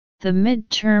The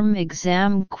midterm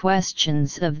exam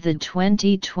questions of the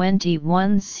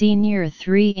 2021 Senior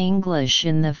 3 English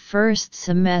in the first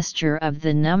semester of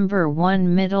the No.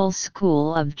 1 Middle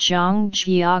School of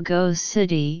Zhangjiago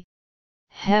City,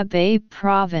 Hebei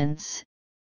Province,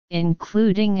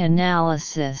 including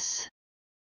analysis.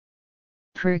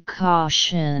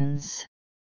 Precautions.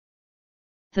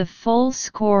 The full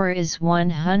score is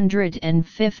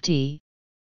 150.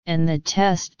 And the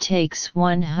test takes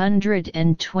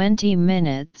 120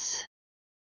 minutes.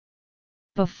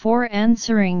 Before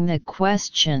answering the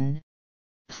question,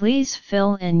 please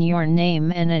fill in your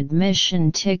name and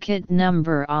admission ticket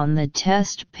number on the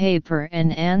test paper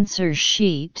and answer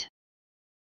sheet.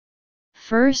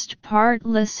 First part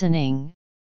listening,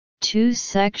 2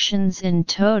 sections in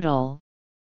total,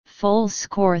 full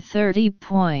score 30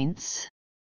 points.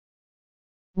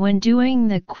 When doing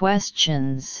the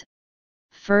questions,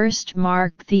 first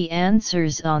mark the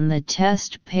answers on the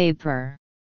test paper.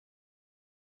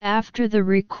 After the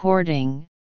recording,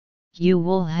 you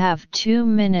will have 2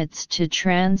 minutes to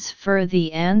transfer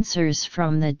the answers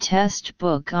from the test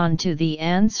book onto the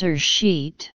answer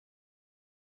sheet.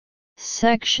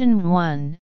 Section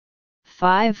 1,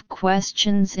 5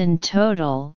 questions in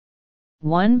total,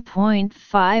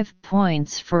 1.5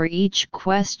 points for each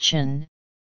question.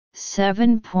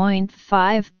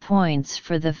 7.5 points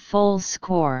for the full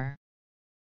score.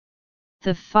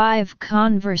 The 5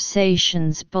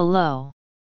 conversations below.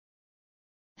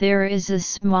 There is a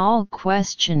small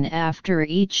question after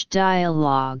each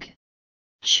dialogue.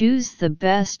 Choose the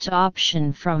best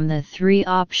option from the 3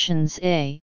 options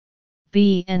A,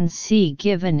 B and C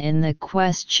given in the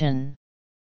question.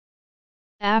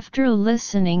 After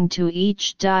listening to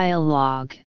each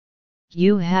dialogue,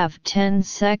 you have 10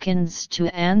 seconds to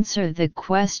answer the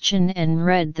question and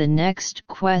read the next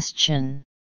question.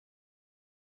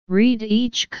 Read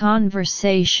each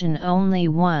conversation only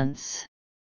once.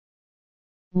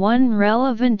 One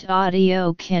relevant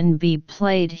audio can be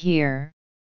played here.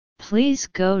 Please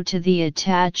go to the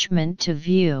attachment to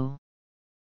view.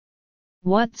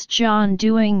 What's John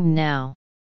doing now?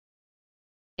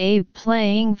 A.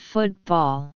 Playing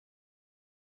football.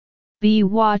 B.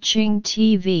 Watching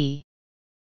TV.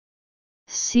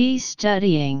 C.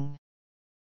 Studying.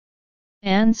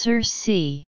 Answer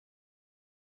C.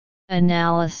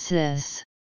 Analysis.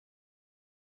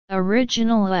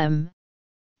 Original M.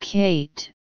 Kate,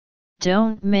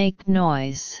 don't make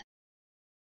noise.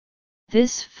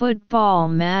 This football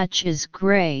match is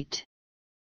great.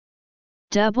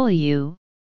 W.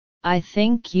 I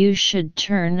think you should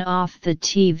turn off the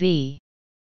TV.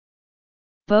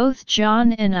 Both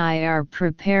John and I are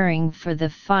preparing for the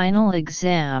final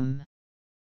exam.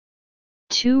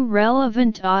 2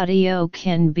 relevant audio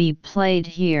can be played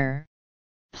here.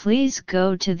 Please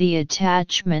go to the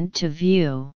attachment to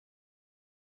view.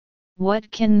 What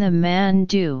can the man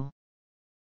do?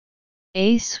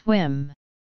 A. Swim.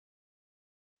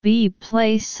 B.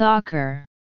 Play soccer.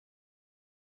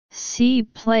 C.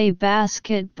 Play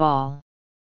basketball.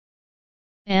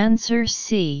 Answer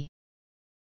C.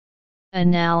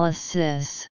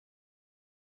 Analysis.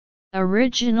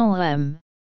 Original M.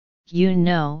 You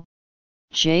know,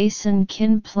 Jason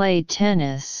can play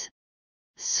tennis,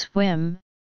 swim,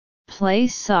 play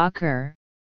soccer,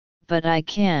 but I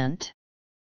can't.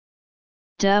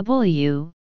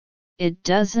 W. It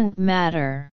doesn't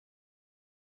matter.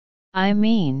 I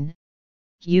mean,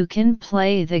 you can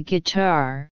play the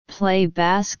guitar, play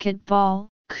basketball,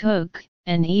 cook,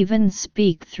 and even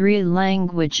speak 3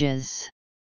 languages.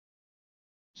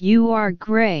 You are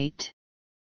great.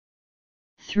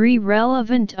 3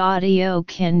 relevant audio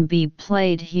can be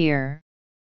played here.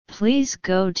 Please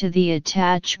go to the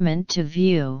attachment to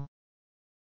view.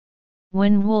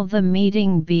 When will the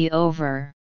meeting be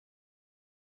over?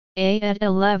 A. At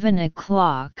 11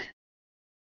 o'clock.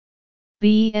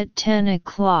 B. At 10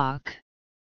 o'clock.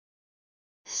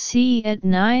 C. At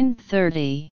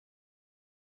 9:30.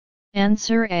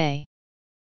 Answer A.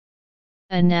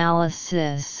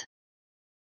 Analysis.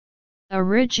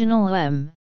 Original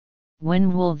M.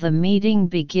 When will the meeting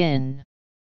begin?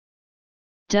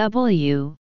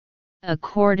 W.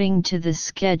 According to the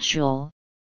schedule,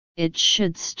 it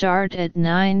should start at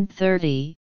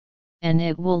 9:30, and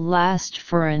it will last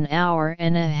for an hour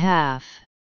and a half.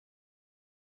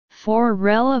 4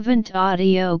 relevant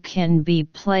audio can be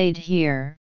played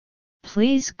here.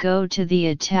 Please go to the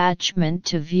attachment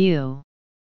to view.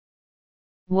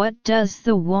 What does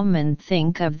the woman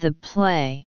think of the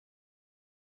play?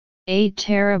 A.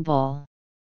 Terrible.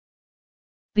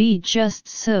 B. Just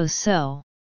so-so.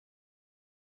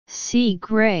 C.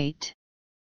 Great.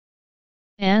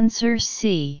 Answer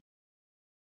C.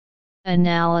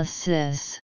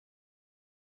 Analysis.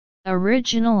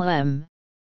 Original M.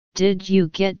 Did you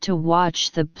get to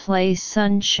watch the play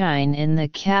Sunshine in the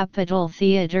Capitol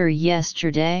Theatre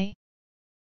yesterday?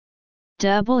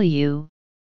 W.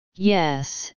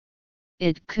 Yes.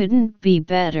 It couldn't be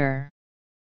better.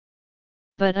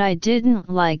 But I didn't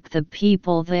like the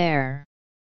people there.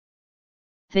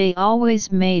 They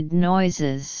always made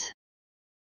noises.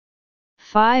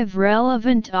 5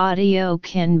 relevant audio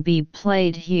can be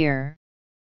played here.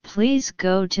 Please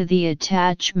go to the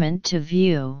attachment to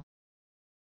view.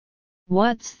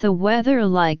 What's the weather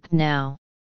like now?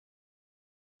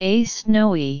 A.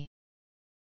 Snowy.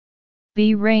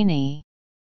 B. Rainy.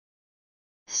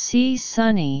 C.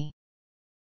 Sunny.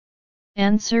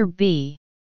 Answer B.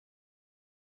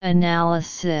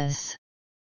 Analysis.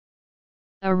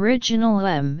 Original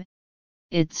M.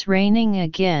 It's raining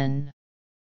again.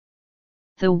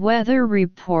 The weather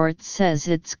report says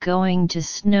it's going to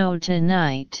snow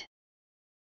tonight.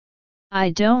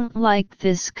 I don't like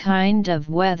this kind of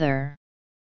weather.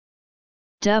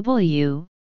 W.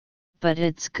 But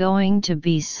it's going to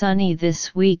be sunny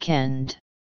this weekend.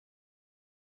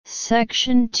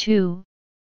 Section 2.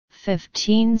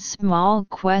 15 small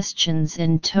questions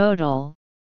in total.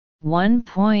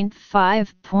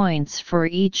 1.5 points for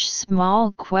each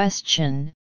small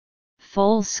question.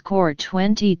 Full score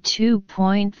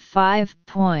 22.5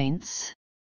 points.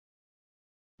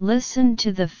 Listen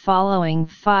to the following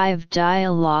 5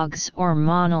 dialogues or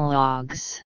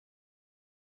monologues.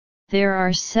 There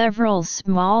are several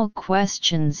small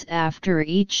questions after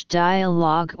each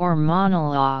dialogue or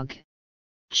monologue.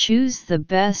 Choose the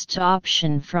best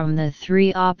option from the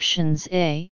 3 options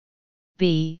A,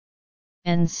 B,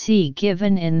 and C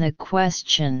given in the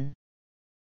question.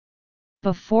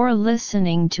 Before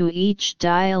listening to each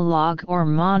dialogue or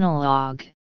monologue,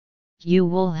 you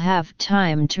will have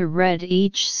time to read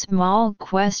each small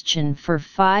question for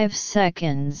 5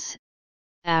 seconds.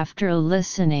 After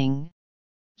listening,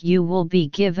 you will be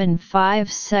given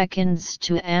 5 seconds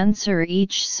to answer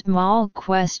each small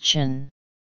question.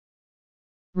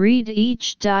 Read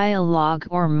each dialogue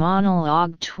or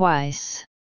monologue twice.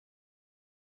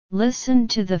 Listen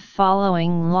to the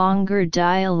following longer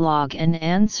dialogue and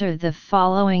answer the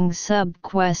following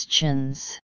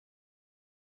sub-questions.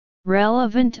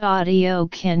 Relevant audio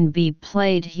can be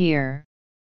played here.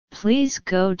 Please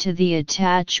go to the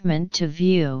attachment to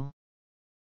view.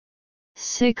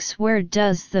 6. Where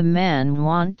does the man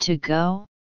want to go?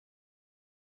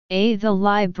 A. The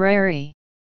library.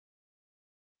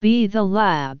 B. The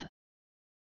lab.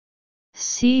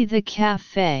 C. The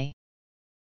cafe.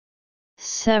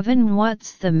 7.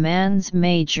 What's the man's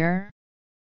major?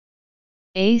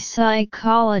 A.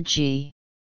 Psychology.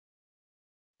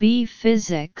 B.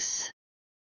 Physics.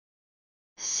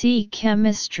 C.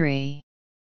 Chemistry.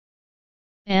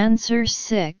 Answer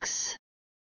 6.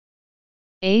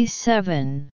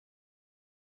 A7.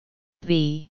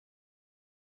 B.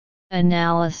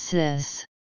 Analysis.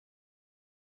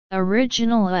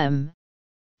 Original M.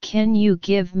 Can you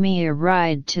give me a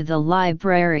ride to the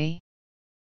library?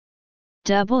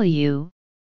 W.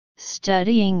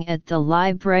 Studying at the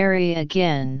library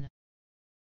again.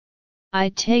 I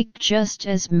take just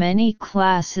as many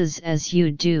classes as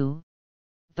you do,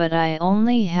 but I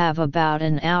only have about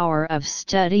an hour of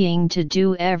studying to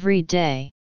do every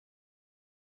day.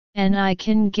 And I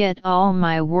can get all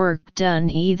my work done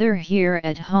either here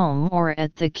at home or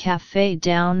at the cafe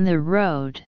down the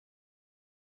road.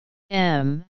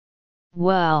 M.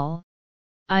 Well,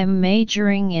 I'm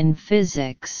majoring in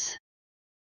physics.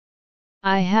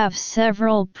 I have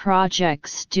several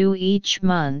projects due each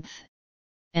month,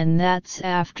 and that's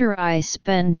after I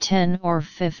spend 10 or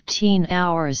 15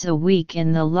 hours a week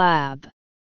in the lab.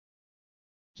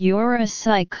 You're a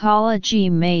psychology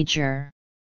major.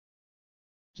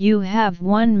 You have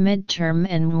 1 midterm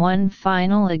and 1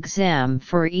 final exam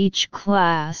for each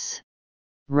class,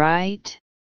 right?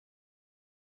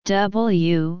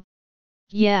 W.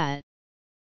 Yeah.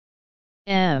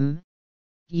 M.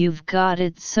 You've got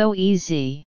it so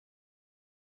easy.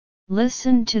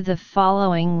 Listen to the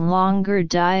following longer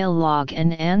dialogue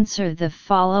and answer the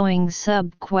following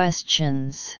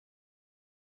sub-questions.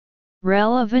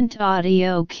 Relevant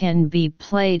audio can be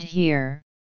played here.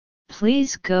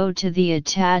 Please go to the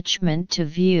attachment to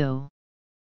view.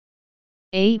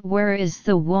 8. Where is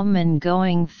the woman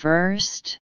going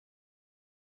first?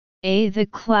 A. The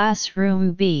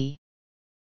classroom. B.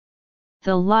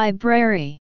 The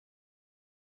library.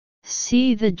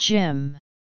 C. The gym.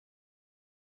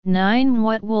 9.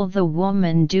 What will the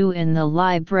woman do in the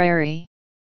library?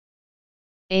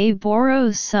 A.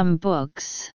 Borrow some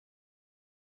books.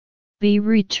 B.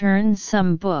 Return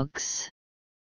some books.